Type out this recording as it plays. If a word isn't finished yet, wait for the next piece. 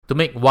To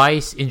make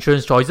wise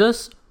insurance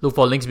choices, look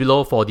for links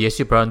below for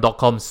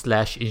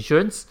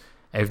dsuparent.com/insurance.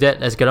 And with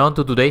that, let's get on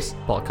to today's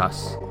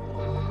podcast.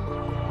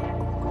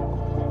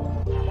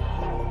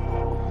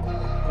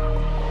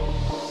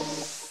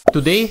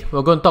 Today,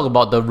 we're going to talk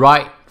about the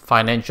right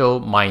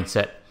financial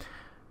mindset.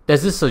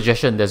 There's this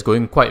suggestion that's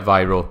going quite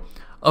viral.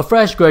 A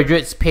fresh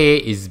graduate's pay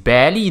is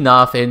barely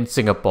enough in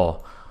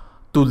Singapore.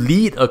 To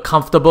lead a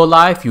comfortable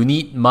life, you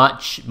need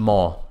much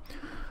more.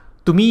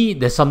 To me,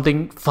 there's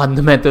something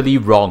fundamentally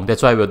wrong.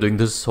 That's why we're doing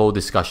this whole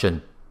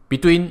discussion.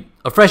 Between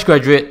a fresh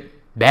graduate,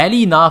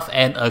 barely enough,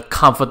 and a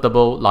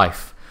comfortable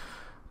life.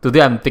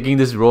 Today, I'm taking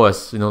this role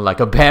as, like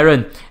a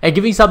parent and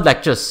giving some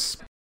lectures.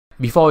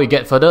 Before we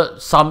get further,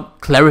 some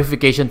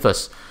clarification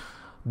first.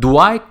 Do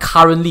I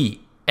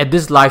currently, at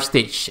this life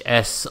stage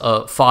as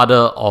a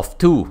father of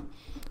two,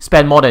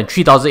 spend more than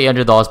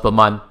 $3,800 per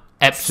month?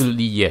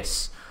 Absolutely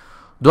yes.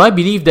 Do I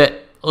believe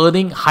that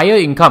earning higher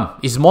income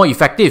is more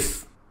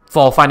effective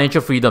for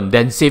financial freedom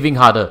than saving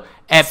harder?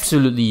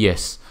 Absolutely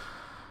yes.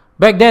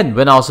 Back then,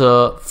 when I was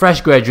a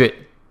fresh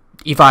graduate,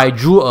 if I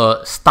drew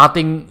a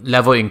starting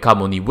level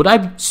income only, would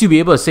I still be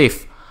able to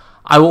save?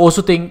 I will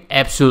also think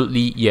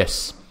absolutely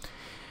yes.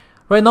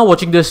 Right now,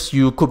 watching this,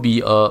 you could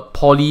be a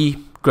poly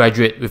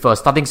graduate with a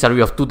starting salary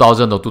of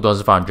 $2,000 or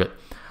 $2,500.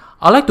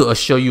 I'd like to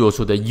assure you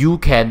also that you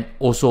can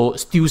also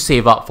still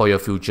save up for your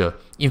future.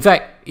 In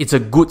fact, it's a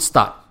good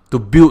start to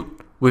build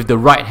with the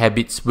right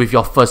habits with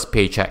your first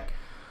paycheck.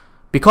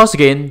 Because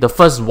again, the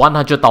first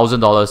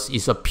 $100,000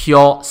 is a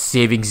pure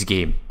savings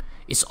game.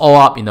 It's all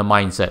up in the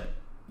mindset.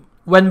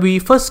 When we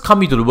first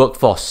come into the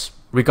workforce,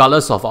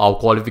 regardless of our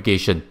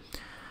qualification,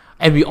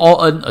 and we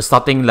all earn a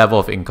starting level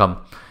of income,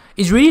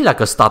 it's really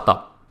like a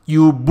startup.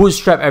 You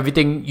bootstrap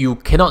everything, you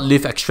cannot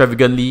live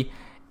extravagantly.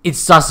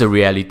 It's just the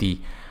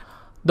reality.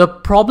 The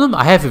problem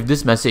I have with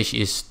this message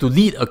is to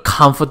lead a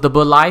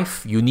comfortable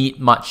life, you need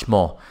much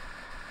more.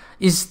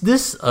 Is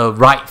this a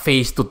right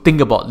phase to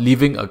think about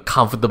living a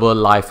comfortable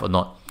life or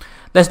not?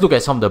 Let's look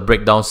at some of the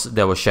breakdowns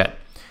that were shared.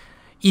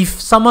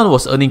 If someone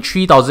was earning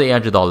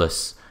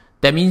 $3,800,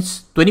 that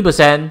means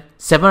 20%,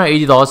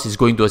 $780 is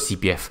going to a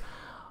CPF,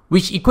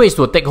 which equates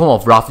to a take home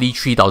of roughly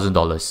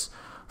 $3,000.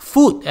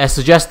 Food, as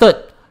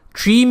suggested,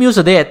 3 meals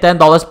a day at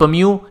 $10 per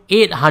meal,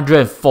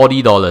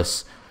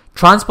 $840.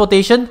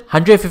 Transportation,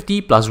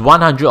 $150 plus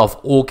 $100 of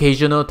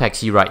occasional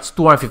taxi rides,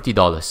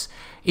 $250.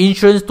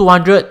 Insurance,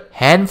 $200.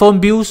 Handphone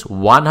bills,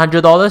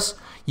 $100.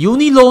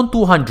 Uni loan,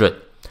 $200.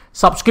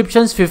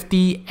 Subscriptions,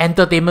 $50.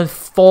 Entertainment,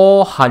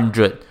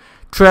 $400.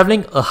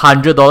 Traveling,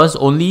 $100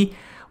 only,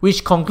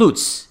 which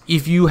concludes,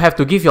 if you have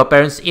to give your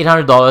parents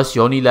 $800,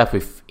 you're only left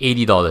with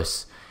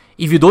 $80.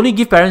 If you don't need to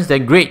give parents,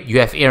 then great, you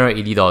have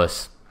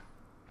 $880.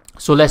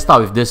 So let's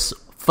start with this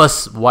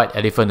first white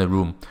elephant in the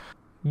room.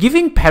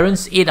 Giving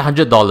parents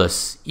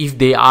 $800, if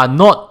they are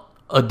not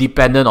a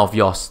dependent of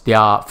yours, they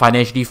are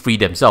financially free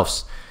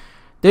themselves,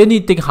 then you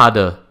need to think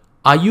harder.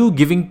 Are you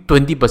giving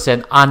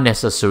 20%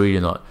 unnecessary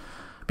or not?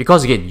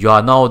 Because again, you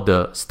are now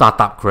the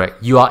startup,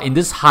 correct? You are in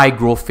this high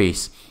growth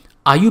phase.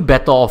 Are you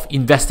better off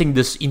investing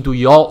this into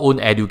your own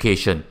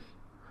education?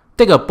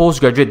 Take a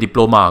postgraduate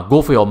diploma,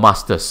 go for your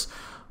masters.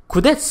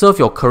 Could that serve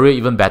your career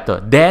even better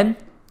than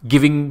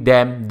giving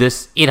them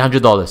this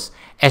 $800,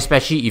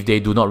 especially if they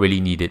do not really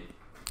need it?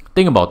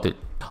 Think about it.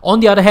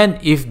 On the other hand,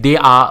 if they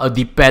are a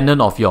dependent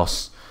of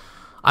yours,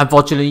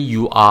 unfortunately,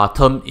 you are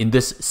termed in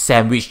this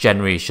sandwich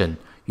generation.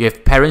 You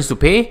have parents to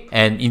pay,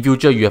 and in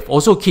future, you have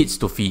also kids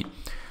to feed.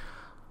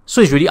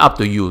 So it's really up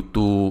to you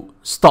to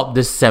stop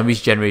this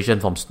sandwich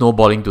generation from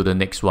snowballing to the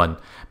next one.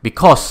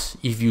 Because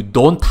if you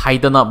don't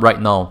tighten up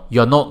right now,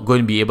 you're not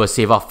going to be able to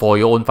save up for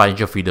your own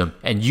financial freedom.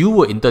 And you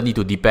will in turn need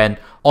to depend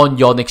on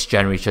your next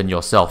generation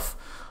yourself.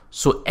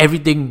 So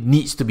everything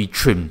needs to be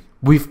trimmed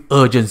with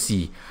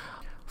urgency.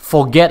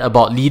 Forget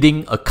about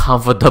leading a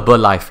comfortable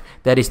life.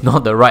 That is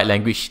not the right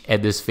language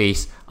at this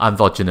phase,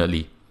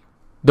 unfortunately.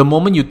 The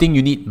moment you think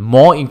you need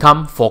more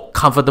income for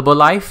comfortable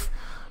life,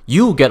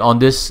 you get on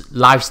this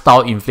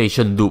lifestyle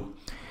inflation loop.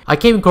 I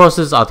came across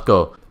this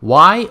article,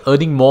 Why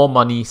Earning More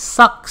Money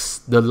Sucks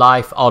the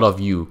Life Out of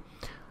You.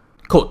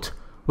 Quote,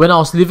 when I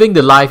was living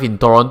the life in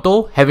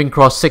Toronto, having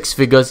crossed 6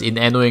 figures in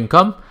annual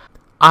income,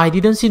 I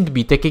didn't seem to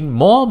be taking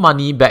more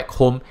money back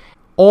home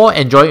or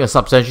enjoying a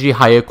substantially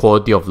higher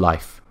quality of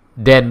life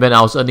than when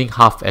I was earning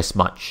half as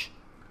much.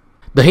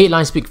 The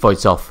headline speaks for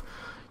itself.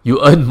 You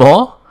earn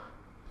more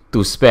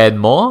to spend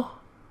more,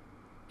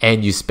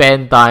 and you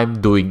spend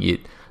time doing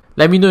it.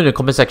 Let me know in the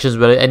comment sections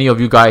whether any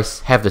of you guys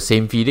have the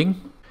same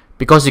feeling,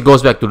 because it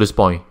goes back to this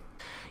point.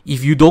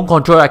 If you don't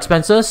control your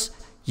expenses,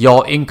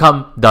 your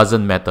income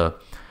doesn't matter.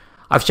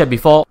 I've shared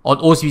before on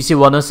OCBC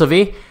Wellness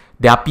Survey,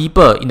 there are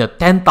people in a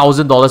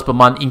 $10,000 per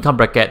month income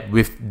bracket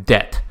with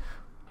debt.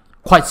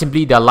 Quite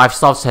simply, their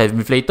lifestyles have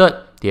inflated.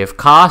 They have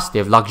cars, they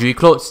have luxury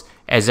clothes,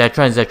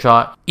 etc.,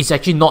 etc. It's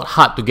actually not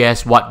hard to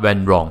guess what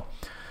went wrong.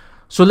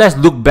 So let's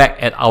look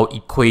back at our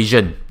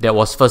equation that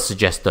was first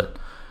suggested.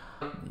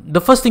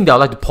 The first thing that I'd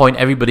like to point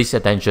everybody's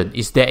attention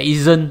is there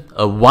isn't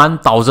a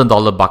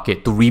 $1,000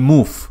 bucket to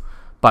remove,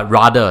 but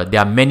rather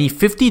there are many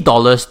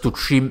 $50 to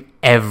trim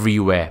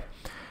everywhere.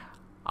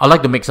 I'd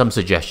like to make some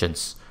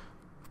suggestions.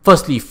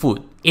 Firstly,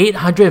 food.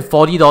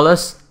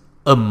 $840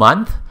 a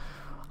month?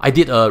 I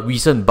did a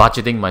recent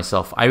budgeting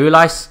myself. I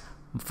realized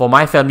for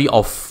my family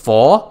of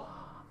 4,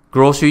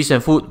 groceries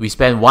and food, we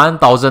spend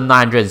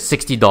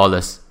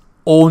 $1,960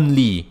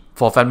 only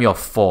for a family of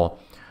 4.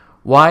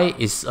 Why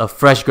is a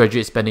fresh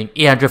graduate spending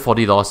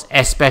 $840,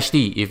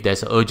 especially if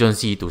there's an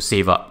urgency to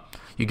save up?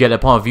 You get a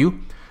point of view?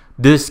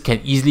 This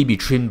can easily be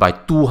trimmed by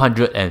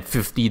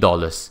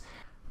 $250.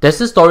 There's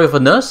the story of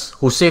a nurse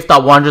who saved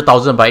up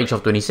 $100,000 by age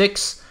of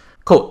 26.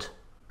 Quote,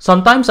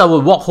 "Sometimes I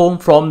would walk home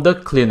from the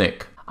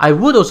clinic. I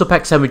would also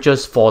pack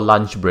sandwiches for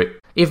lunch break.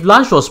 If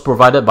lunch was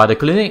provided by the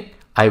clinic,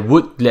 I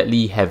would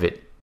gladly have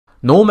it.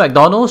 No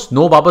McDonald's,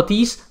 no bubble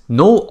teas,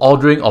 no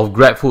ordering of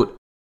Grab food,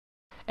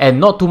 and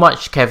not too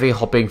much cafe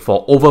hopping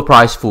for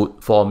overpriced food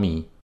for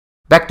me."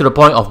 Back to the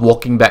point of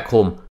walking back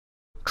home.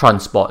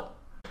 Transport.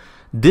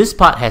 This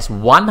part has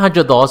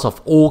 $100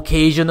 of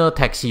occasional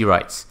taxi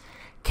rides.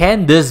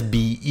 Can this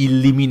be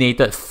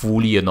eliminated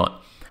fully or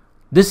not?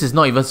 This is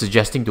not even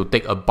suggesting to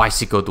take a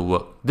bicycle to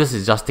work. This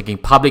is just taking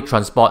public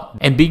transport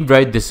and being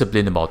very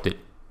disciplined about it.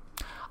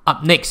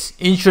 Up next,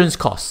 insurance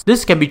costs.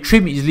 This can be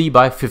trimmed easily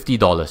by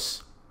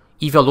 $50.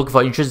 If you're looking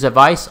for insurance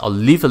advice, I'll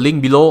leave a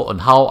link below on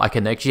how I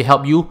can actually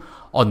help you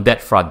on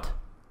that front.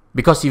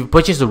 Because if you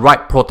purchase the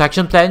right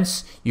protection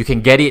plans, you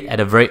can get it at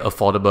a very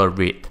affordable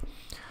rate.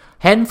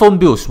 Handphone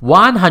bills,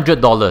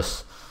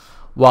 $100.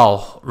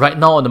 Wow, right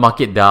now on the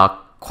market there are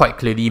quite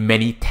clearly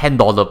many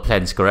 $10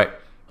 plans, correct?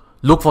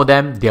 Look for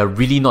them, they are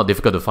really not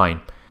difficult to find.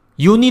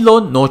 Uni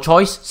loan, no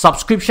choice.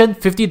 Subscription,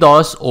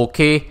 $50,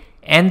 okay.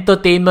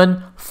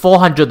 Entertainment,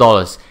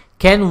 $400.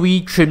 Can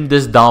we trim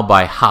this down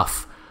by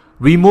half?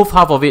 Remove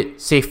half of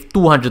it, save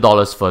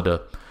 $200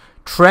 further.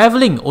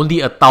 Traveling,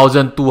 only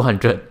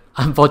 $1,200.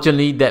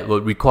 Unfortunately, that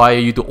would require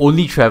you to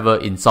only travel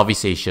in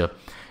Southeast Asia.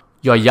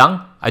 You're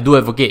young, I do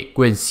advocate,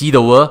 go and see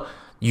the world.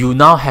 You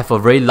now have a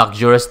very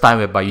luxurious time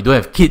whereby you don't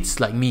have kids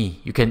like me.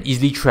 You can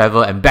easily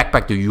travel and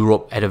backpack to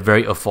Europe at a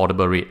very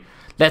affordable rate.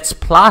 Let's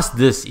plus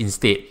this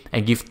instead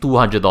and give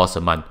 $200 a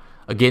month.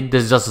 Again,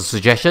 this is just a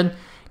suggestion.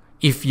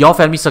 If your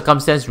family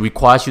circumstance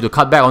requires you to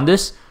cut back on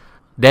this,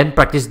 then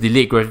practice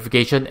delayed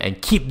gratification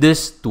and keep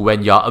this to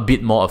when you're a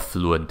bit more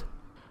affluent.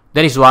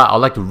 That is why I'd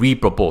like to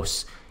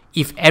re-propose.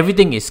 If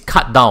everything is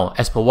cut down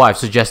as per what I've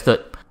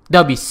suggested,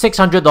 there'll be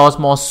 $600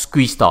 more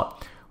squeezed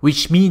out,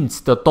 which means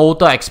the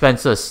total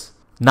expenses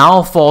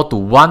now fall to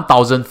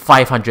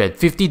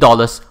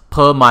 $1,550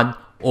 per month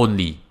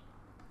only.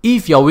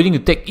 If you're willing to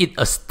take it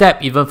a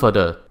step even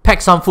further,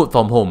 pack some food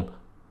from home.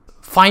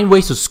 Find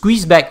ways to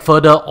squeeze back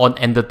further on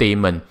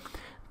entertainment.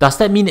 Does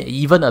that mean that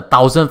even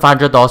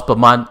 $1,500 per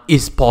month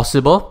is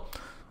possible?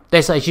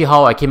 That's actually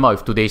how I came up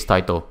with today's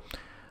title.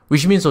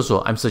 Which means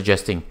also, I'm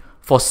suggesting,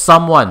 for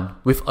someone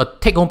with a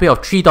take-home pay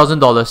of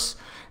 $3,000,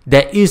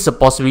 there is a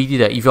possibility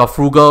that if you're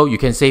frugal, you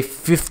can save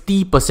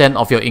 50%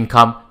 of your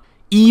income,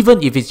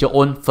 even if it's your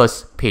own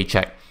first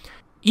paycheck.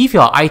 If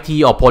you're an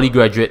IT or poly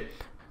graduate,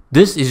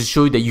 this is to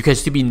show you that you can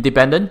still be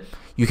independent,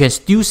 you can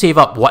still save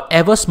up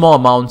whatever small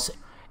amounts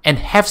and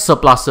have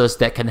surpluses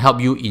that can help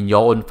you in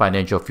your own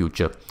financial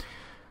future.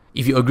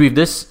 If you agree with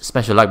this,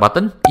 smash the like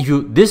button. If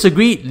you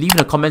disagree, leave in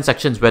the comment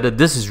sections whether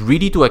this is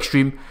really too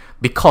extreme,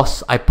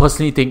 because I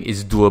personally think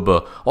it's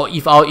doable. Or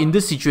if I were in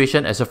this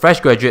situation as a fresh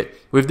graduate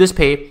with this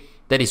pay,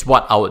 that is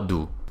what I would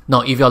do.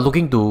 Now, if you're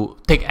looking to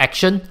take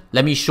action,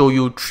 let me show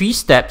you 3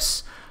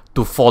 steps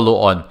to follow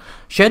on.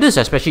 Share this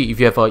especially if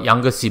you have a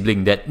younger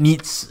sibling that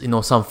needs,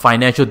 some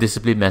financial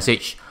discipline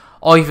message.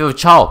 Or if you have a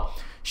child,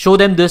 show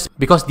them this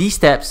because these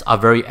steps are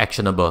very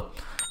actionable.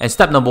 And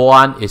step number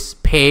 1 is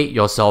pay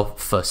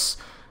yourself first.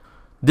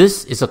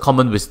 This is a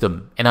common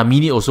wisdom, and I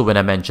mean it also when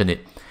I mention it.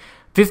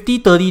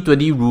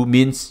 50-30-20 rule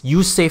means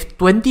you save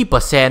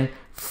 20%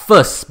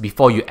 first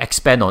before you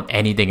expand on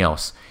anything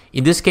else.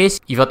 In this case,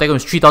 if your take home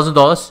is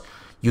 $3,000,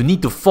 you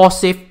need to force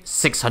save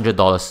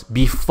 $600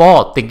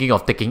 before thinking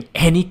of taking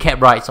any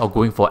cab rides or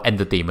going for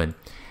entertainment.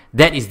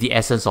 That is the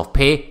essence of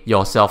pay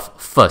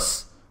yourself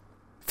first.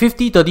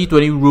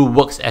 50-30-20 rule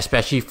works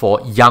especially for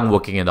young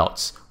working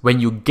adults. When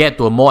you get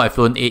to a more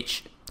affluent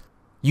age,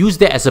 use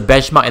that as a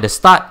benchmark at the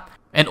start,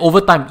 and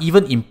over time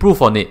even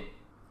improve on it.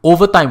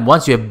 Over time,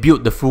 once you have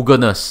built the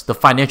frugalness, the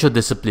financial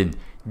discipline,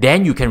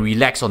 then you can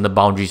relax on the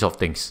boundaries of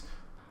things.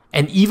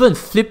 And even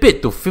flip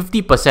it to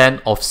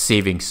 50% of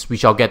savings,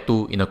 which I'll get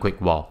to in a quick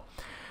while.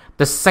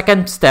 The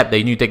second step that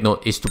you need to take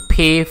note is to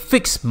pay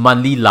fixed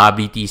monthly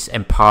liabilities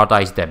and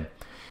prioritize them.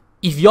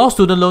 If your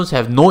student loans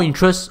have no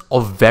interest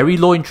or very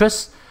low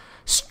interest,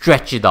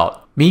 stretch it out.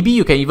 Maybe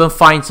you can even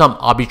find some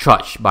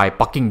arbitrage by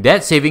parking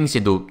that savings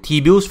into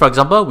T-bills, for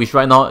example, which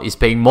right now is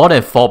paying more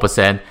than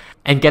 4%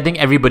 and getting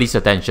everybody's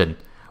attention.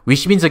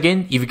 Which means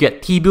again, if you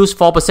get T-bills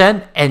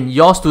 4% and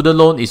your student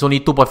loan is only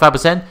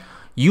 2.5%,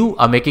 you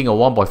are making a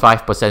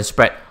 1.5%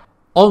 spread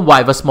on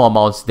whatever small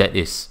amounts that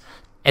is.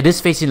 At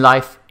this phase in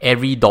life,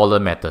 every dollar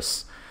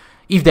matters.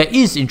 If there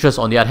is interest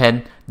on the other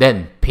hand,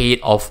 then pay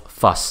it off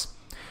fast.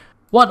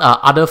 What are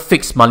other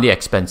fixed monthly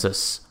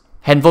expenses?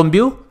 Handphone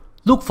bill?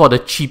 Look for the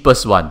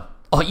cheapest one.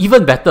 Or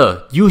even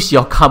better, use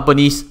your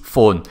company's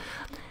phone.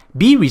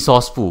 Be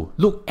resourceful.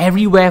 Look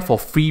everywhere for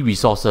free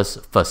resources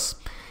first.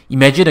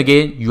 Imagine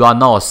again, you are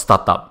now a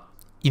startup.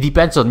 It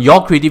depends on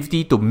your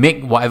creativity to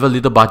make whatever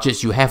little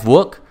budgets you have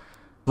work.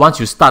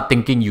 Once you start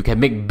thinking you can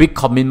make big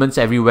commitments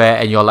everywhere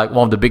and you're like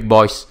one of the big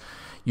boys,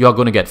 you are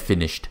going to get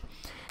finished.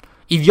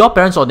 If your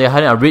parents on the other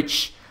hand are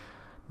rich,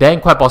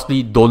 then quite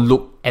possibly don't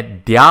look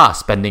at their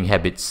spending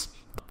habits.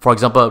 For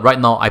example, right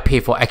now I pay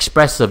for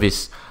express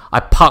service. I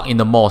park in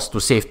the malls to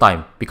save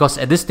time because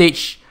at this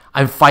stage,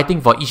 I'm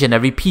fighting for each and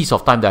every piece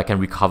of time that I can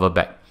recover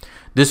back.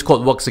 This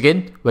quote works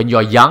again. When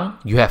you're young,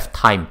 you have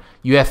time,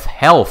 you have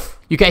health.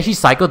 You can actually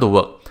cycle to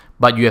work,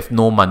 but you have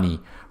no money.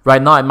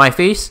 Right now at my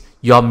face,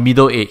 you're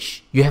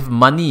middle-aged. You have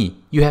money,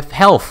 you have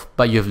health,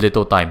 but you have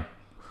little time.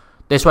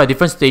 That's why at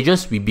different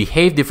stages, we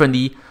behave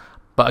differently,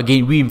 but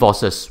again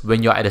reinforces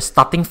when you're at the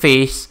starting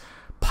phase,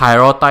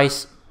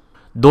 prioritize.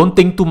 Don't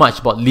think too much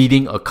about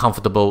leading a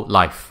comfortable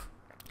life.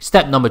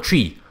 Step number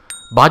 3,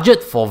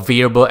 budget for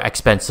variable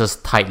expenses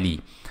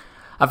tightly.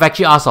 I've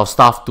actually asked our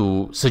staff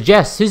to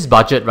suggest his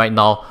budget right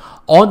now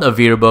on a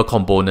variable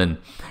component.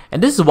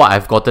 And this is what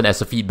I've gotten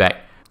as a feedback.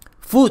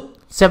 Food,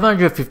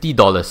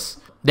 $750.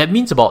 That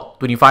means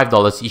about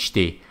 $25 each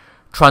day.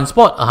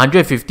 Transport,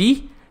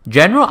 $150.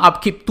 General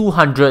upkeep,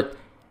 $200.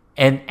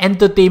 And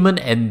entertainment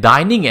and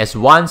dining as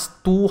once,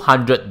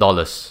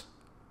 $200.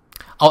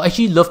 I'll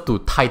actually love to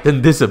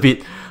tighten this a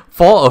bit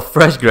for a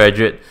fresh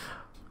graduate,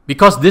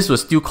 because this will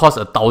still cost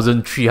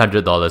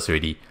 $1,300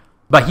 already.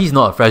 But he's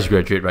not a fresh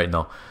graduate right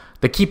now.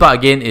 The key part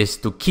again is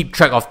to keep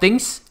track of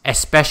things,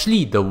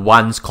 especially the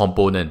wants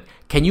component.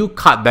 Can you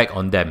cut back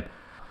on them?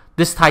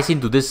 This ties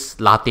into this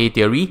latte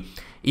theory.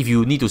 If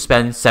you need to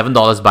spend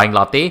 $7 buying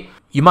latte,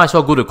 you might as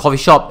well go to a coffee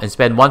shop and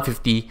spend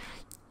 $1.50.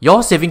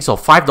 Your savings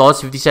of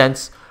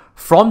 $5.50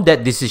 from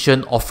that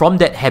decision or from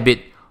that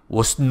habit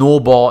will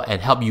snowball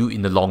and help you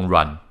in the long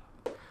run.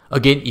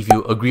 Again, if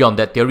you agree on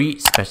that theory,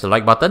 smash the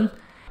like button.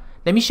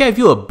 Let me share with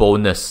you a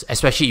bonus,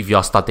 especially if you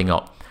are starting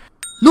out.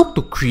 Look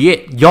to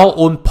create your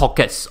own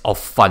pockets of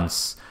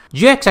funds.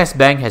 GXS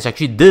Bank has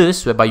actually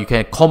this whereby you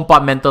can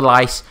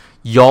compartmentalize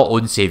your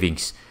own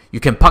savings.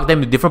 You can park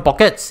them in different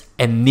pockets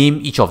and name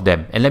each of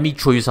them. And let me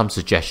show you some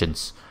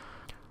suggestions.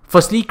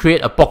 Firstly,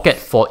 create a pocket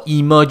for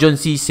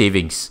emergency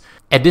savings.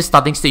 At this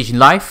starting stage in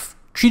life,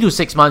 3 to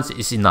 6 months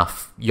is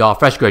enough. You're a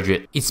fresh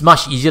graduate. It's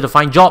much easier to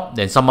find a job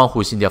than someone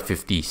who's in their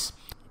 50s.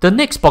 The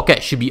next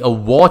pocket should be a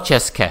war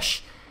chest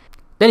cash.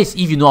 That is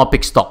if you know how to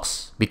pick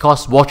stocks,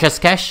 because war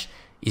chest cash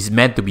is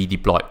meant to be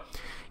deployed.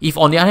 If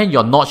on the other hand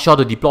you're not sure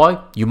to deploy,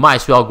 you might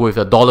as well go with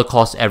a dollar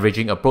cost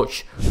averaging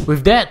approach.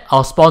 With that,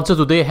 our sponsor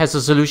today has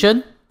a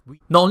solution.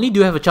 Not only do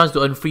you have a chance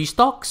to earn free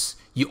stocks,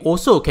 you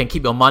also can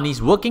keep your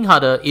monies working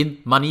harder in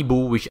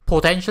Moneybu, which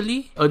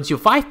potentially earns you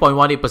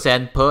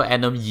 5.18% per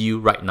annum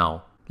yield right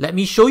now. Let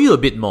me show you a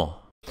bit more.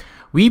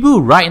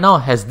 Webull right now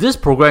has this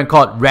program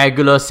called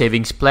Regular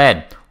Savings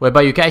Plan,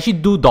 whereby you can actually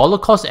do dollar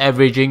cost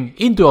averaging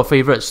into your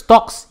favorite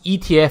stocks,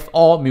 ETF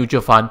or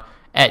mutual fund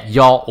at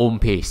your own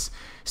pace.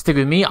 Stick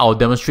with me, I'll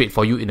demonstrate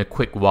for you in a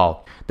quick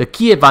while. The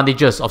key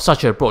advantages of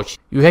such an approach: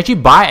 you actually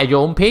buy at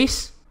your own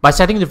pace by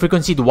setting the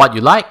frequency to what you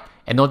like,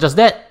 and not just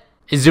that,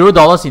 it's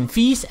 $0 in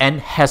fees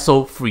and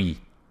hassle free.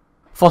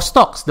 For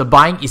stocks, the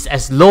buying is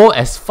as low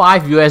as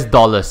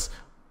 $5.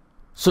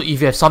 So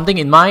if you have something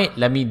in mind,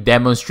 let me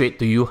demonstrate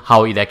to you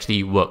how it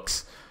actually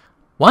works.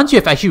 Once you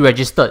have actually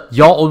registered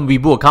your own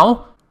Webull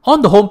account,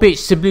 on the homepage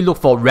simply look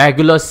for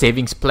Regular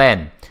Savings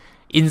Plan.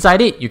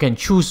 Inside it, you can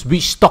choose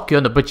which stock you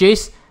want to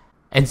purchase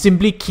and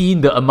simply key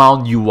in the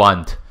amount you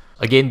want.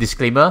 Again,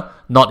 disclaimer,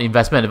 not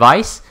investment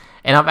advice,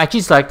 and I've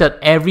actually selected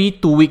every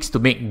 2 weeks to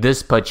make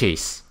this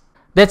purchase.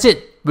 That's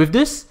it. With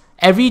this,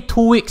 every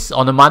 2 weeks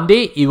on a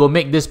Monday, it will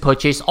make this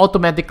purchase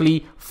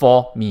automatically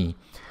for me.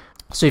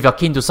 So if you're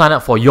keen to sign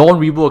up for your own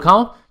Webull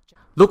account,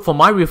 look for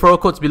my referral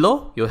codes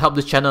below. You'll help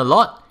this channel a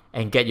lot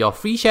and get your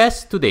free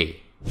shares today.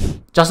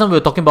 Just now we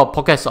were talking about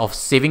pockets of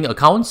saving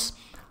accounts.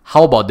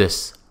 How about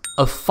this?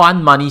 A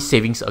fun money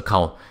savings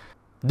account.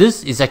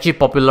 This is actually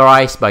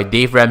popularized by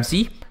Dave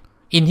Ramsey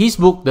in his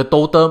book, The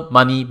Total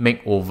Money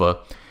Makeover.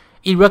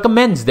 It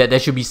recommends that there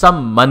should be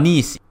some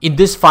monies in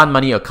this fun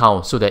money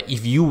account so that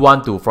if you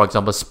want to, for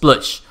example,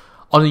 splurge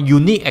on a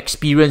unique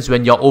experience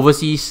when you're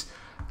overseas,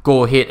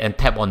 go ahead and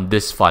tap on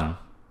this fund.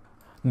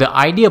 The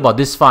idea about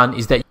this fund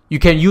is that you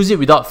can use it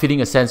without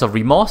feeling a sense of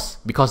remorse,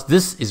 because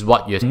this is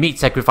what you have made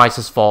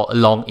sacrifices for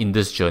along in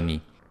this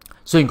journey.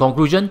 So in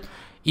conclusion,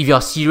 if you're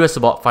serious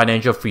about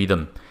financial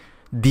freedom,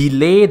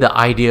 delay the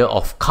idea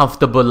of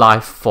comfortable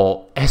life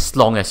for as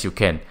long as you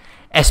can,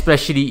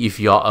 especially if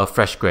you're a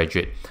fresh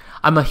graduate.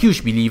 I'm a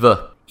huge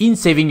believer in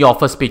saving your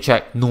first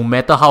paycheck, no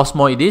matter how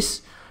small it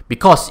is,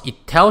 because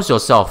it tells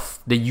yourself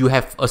that you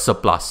have a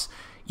surplus.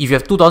 If you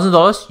have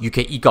 $2,000, you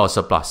can eke out a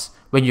surplus.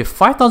 When you have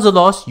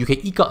 $5,000, you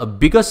can eke out a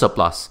bigger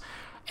surplus.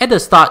 At the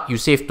start, you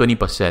save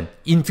 20%.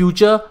 In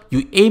future,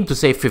 you aim to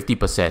save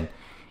 50%.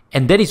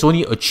 And that is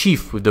only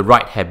achieved with the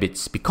right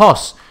habits,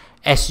 because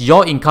as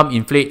your income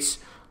inflates,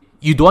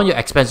 you don't want your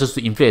expenses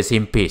to inflate at the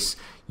same pace.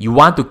 You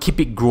want to keep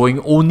it growing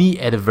only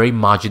at a very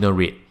marginal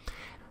rate.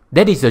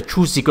 That is the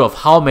true secret of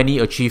how many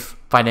achieve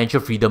financial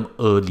freedom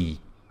early.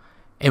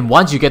 And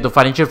once you get to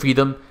financial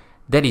freedom,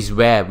 that is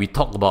where we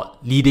talk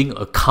about leading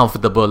a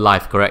comfortable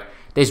life, correct?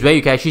 That is where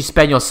you can actually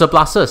spend your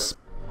surpluses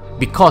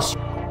because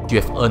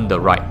you have earned the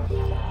right.